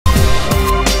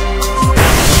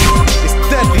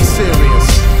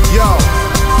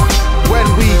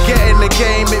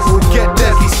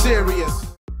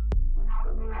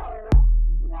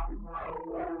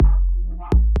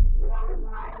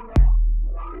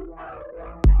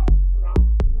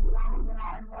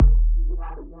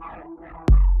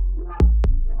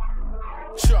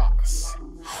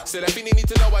Said I think they need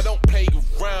to know I don't play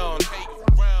around.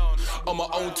 On my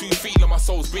own 2 feet, like my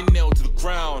soul's been nailed to the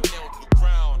ground.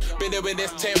 Been there when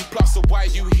there's 10 plus, so why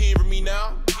you hearing me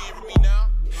now?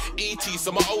 ET,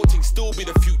 so my old thing still be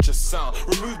the future sound.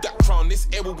 Remove that crown, this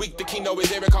air will wig the king, know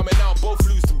it's ever coming out. Both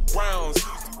lose some browns.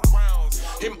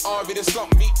 Him Ari, the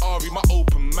slump, me Ari, my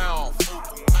open mouth.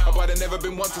 But I never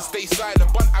been one to stay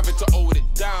silent, but having to hold it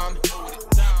down.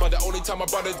 But the only time my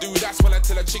brother do that's when I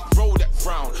tell a chick roll that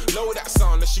frown, low that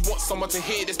sound, that she wants someone to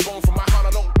hear this bone from my hand. I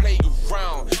don't play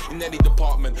around in any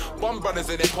department. Bum brothers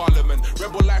in their parliament,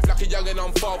 rebel life like a young and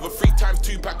on father. 3 times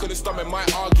 2 pack couldn't stomach my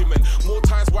argument. More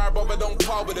times why a brother don't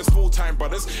par with them. Small time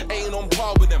brothers ain't on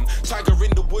par with them. Tiger in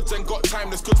the woods and got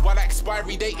timeless goods, while that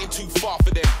expiry date ain't too far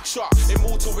for them. Sharp,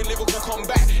 immortal with lyrical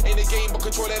combat. In the game but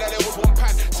control that there was 1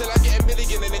 pad. Till I get a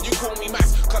million and then you call me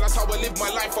max. Cause that's how I live my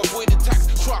life, avoiding tax.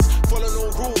 Trust, follow no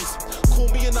rules. Call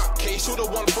me a nutcase, you're the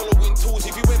one following tools.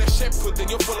 If you ain't a shepherd, then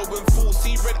you're following fools.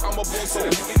 See red, I'm a bull, so you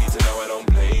need to know I don't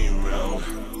play around.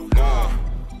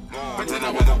 But then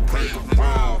I don't play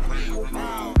around.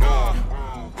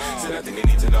 Said I think they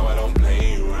need to know I don't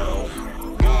play around.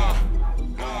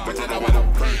 But then I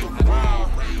don't play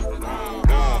around.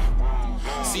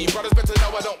 See, brothers better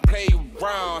know I don't play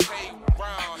around.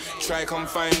 Try come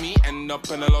find me, end up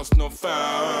and I lost no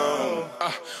found.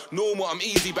 Normal, I'm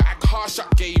easy, but act harsh, shut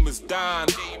gamers down.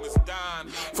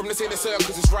 From the same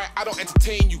circles, it's right, I don't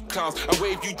entertain you clowns. I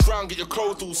wave you drown, get your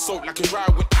clothes all soaked like a dry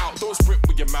without. Don't sprint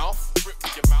with your mouth.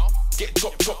 Get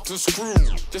chopped and screw,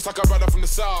 just like a brother from the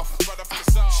south.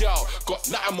 Yo, got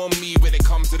nothing on me when it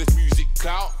comes to this music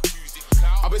clout.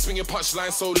 I've been swinging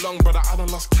punchlines so long, brother, I done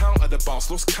lost count of the bounce.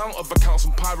 Lost count of accounts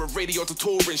from pirate radio to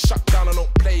touring. Shut down, I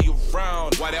don't play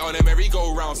around. Why they on a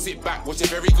merry-go-round? Sit back, watch the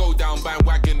ferry go down.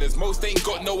 Bandwagoners, most ain't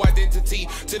got no identity.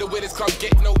 To the winners club,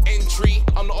 get no entry.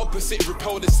 I'm the opposite,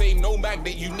 repel the same. No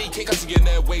magnet, unique, ain't cutting in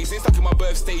their ways. Ain't stuck in my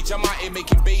birth stage, I'm out here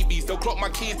making babies. They'll clock my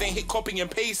keys, they ain't hit copy and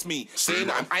paste me. Saying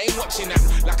that I ain't watching that,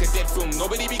 like a dead film.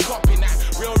 Nobody be copying that.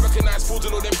 Real recognized fools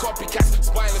and all them copycats.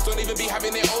 Spineless don't even be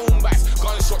having their own backs.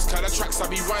 Gunshots, kind of tracks, I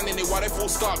be running it. Why they full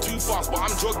start too fast, but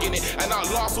I'm drugging it. And I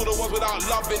last all the ones without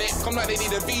loving it. Come like they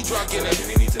need a V-drug in it.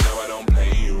 They need to know I don't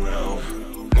play around.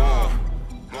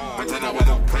 But then I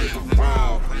don't play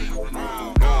around.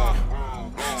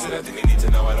 So that they need to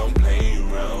know I don't play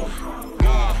around.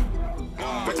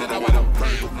 But then I don't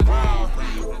play around.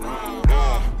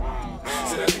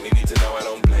 So that they need to know I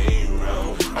don't play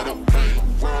around. I don't play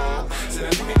around. So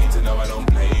that they need to know I don't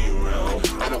play around.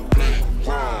 I don't play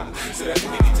around. So that they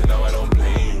need to know I don't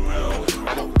play around.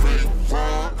 I don't play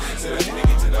around. So that they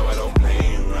need to know I don't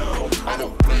play around. I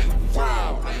don't play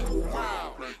around.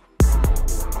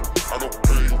 I don't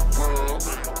play around.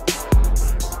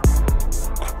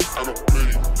 I don't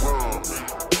play around.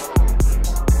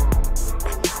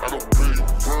 I don't play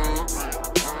around.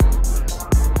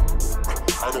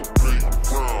 I don't play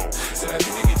around. So that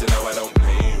they need to know I don't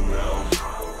play around.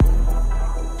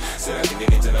 So that they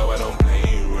need to know I don't play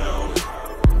around.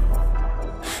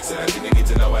 So that they need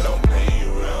to know I don't play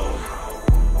around.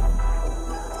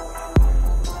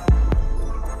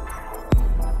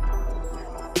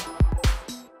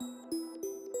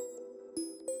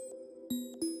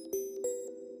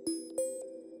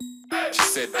 She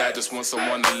said I just want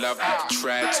someone to love me.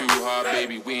 Try too hard,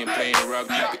 baby, we ain't playing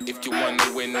rugby. But if you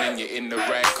wanna win, then you're in the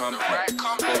right company.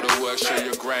 Go to work, show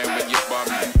your grind when you're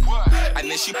bumming. And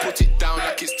then she put it down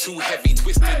like it's too heavy,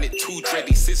 twisting it too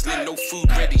dready, sizzling, no food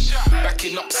ready.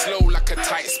 Backing up slow like a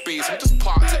tight space. We just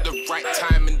parked at the right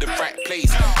time in the right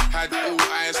place. Had all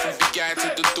eyes from the guy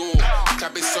to the door.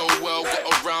 Clap it so well, got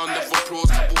a round of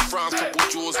applause. Couple frowns, couple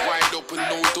jaws wide open,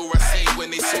 no door. I see when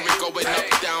they saw me going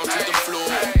up, down to the floor.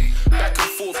 Back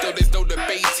and forth, though there's no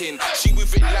debating. She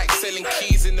with it like selling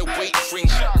keys in the weight ring.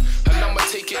 And I'ma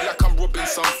take it like I'm robbing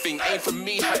something. Ain't for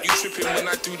me, how you tripping when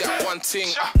I do that one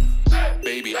thing.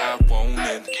 Baby, I want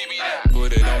it.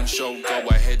 Put it on show, go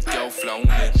ahead, girl, flown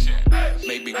it.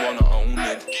 Make me wanna own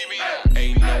it.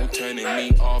 Ain't no turning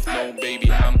me off, no, baby,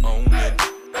 I'm on it.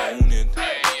 Own it.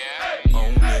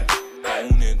 Own it.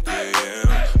 Own it,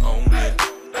 yeah. Own it.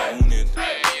 Own it.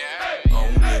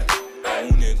 Own it.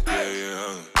 Own it,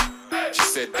 yeah. She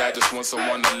said I just want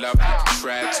someone to love me.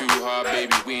 Try too hard,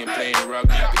 baby, we ain't playing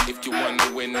rugby. But if you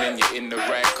wanna win, then you're in the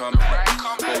right company.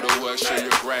 Go to work, show your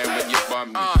grind when you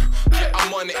bum me. Yeah,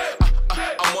 I'm on it.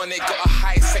 I'm on it, got a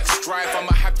high sex drive,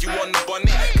 I'ma have you on the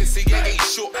bonnet. Cause the egg ain't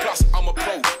short, plus I'm a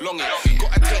pro, long it.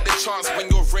 Gotta take the chance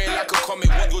when you're rare like a comic.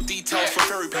 Want your details for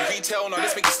therapy, retail, now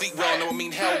let's make you sleep well. No, I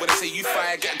mean hell, when I say you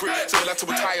fire, get a grip, so I like to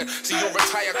retire. See you're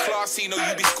retired classy, know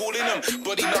you be schooling them.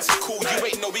 Body nuts is cool, you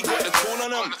ain't know we got the tune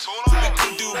on them. So we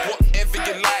can do whatever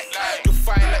you like. Your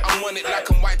find that I'm on it like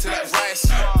I'm white to that rice.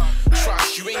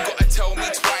 Trust, you ain't gotta tell me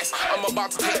twice. I'm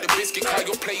about to take the biscuit, cause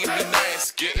you're playing me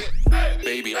nice. Get it?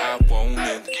 Baby, I want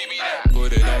it. Give me that.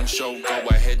 Put it on show, go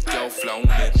ahead, girl, flown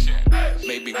it.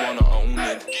 Maybe wanna own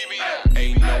it. Give me that.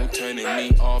 Ain't no turning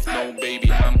me off, no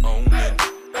baby, I'm own it.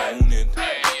 Own it.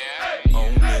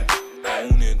 Own it.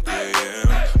 Own it,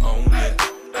 yeah. Own it.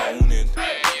 Own it.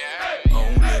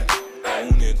 Own it.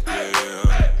 Own it,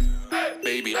 yeah.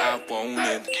 Baby, I want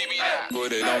it. Give me that.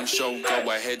 Put it on show,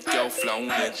 go ahead, girl, flown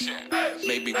it.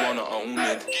 Maybe wanna own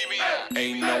it. Give me that.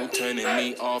 Ain't no turning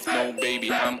me off, no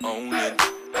baby, I'm own it.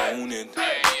 Own it.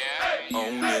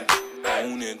 Own it.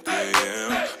 Own it,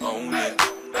 yeah. Own it.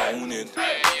 Own it.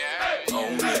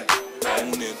 Own it.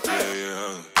 Own it,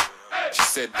 yeah. She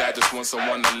said, I just want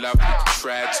someone to love me.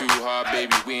 Try too hard,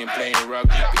 baby, we ain't playing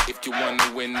rugby. But if you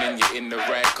wanna win, then you're in the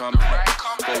right company.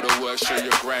 Go to work, show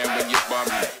your grind when you bum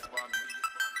me.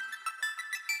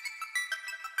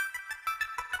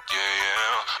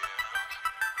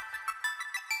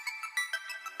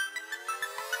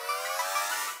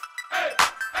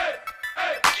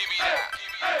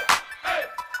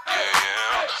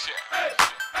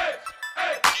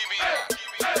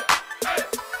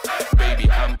 Baby,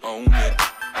 I'm own it,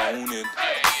 own it,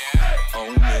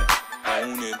 own it,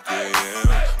 own it,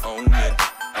 yeah. Own it,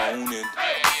 own it,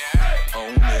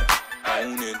 own it,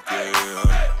 own it, yeah.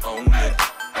 Own it,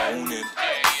 own it,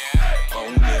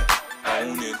 own it,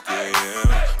 own it, yeah.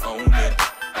 Own it,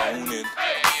 own it,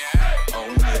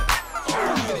 own it,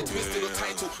 own it. Twisted or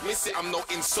title, miss it, I'm no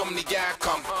insomniac.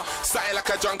 Starting like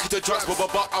a junkie to drugs, but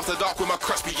after dark with my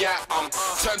crush be out.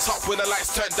 Turn top when the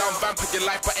lights turn down, vamp your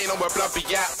life, but ain't on where blood be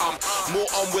at. More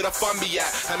on where the fun be at,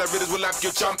 and the riddles will have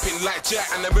you jumping like Jack,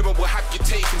 and the women will have you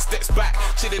taking steps back.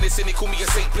 Chilling this in it, call me a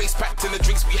saint, place packed in the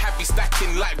drinks we have be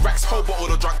stacking like racks. Whole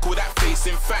bottle of drunk, call that face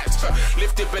in fact.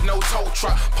 Lifted but no tow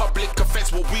truck, public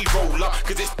offense what we roll up,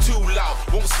 cause it's too loud,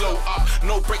 won't slow up.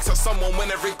 No brakes on someone when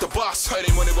they rig the bus. Heard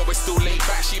him on it but we're still laid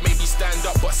back. She made me stand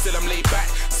up but still I'm laid back.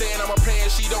 Saying I'm a player,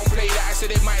 she don't play that. I said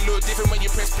it might look different when you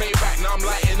press playback. Now I'm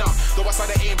lighting up, though I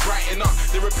said it ain't bright enough.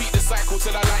 They repeat the cycle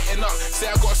till I lighten up. Say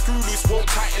I got a screw loose, won't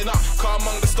tighten up. Cause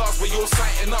among the stars where you're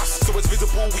sighting us, so it's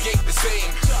visible we ain't the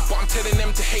same. But I'm telling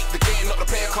them to hate the game, not the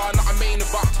player car, not a main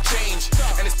about to change.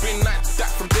 And it's been like that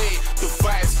from day. The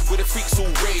vibes where the freaks all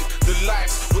rave, the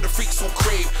lives where the freaks all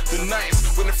crave, the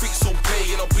nights when the freaks all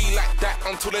play. And it'll be like that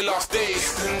until the last day.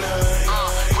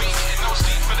 We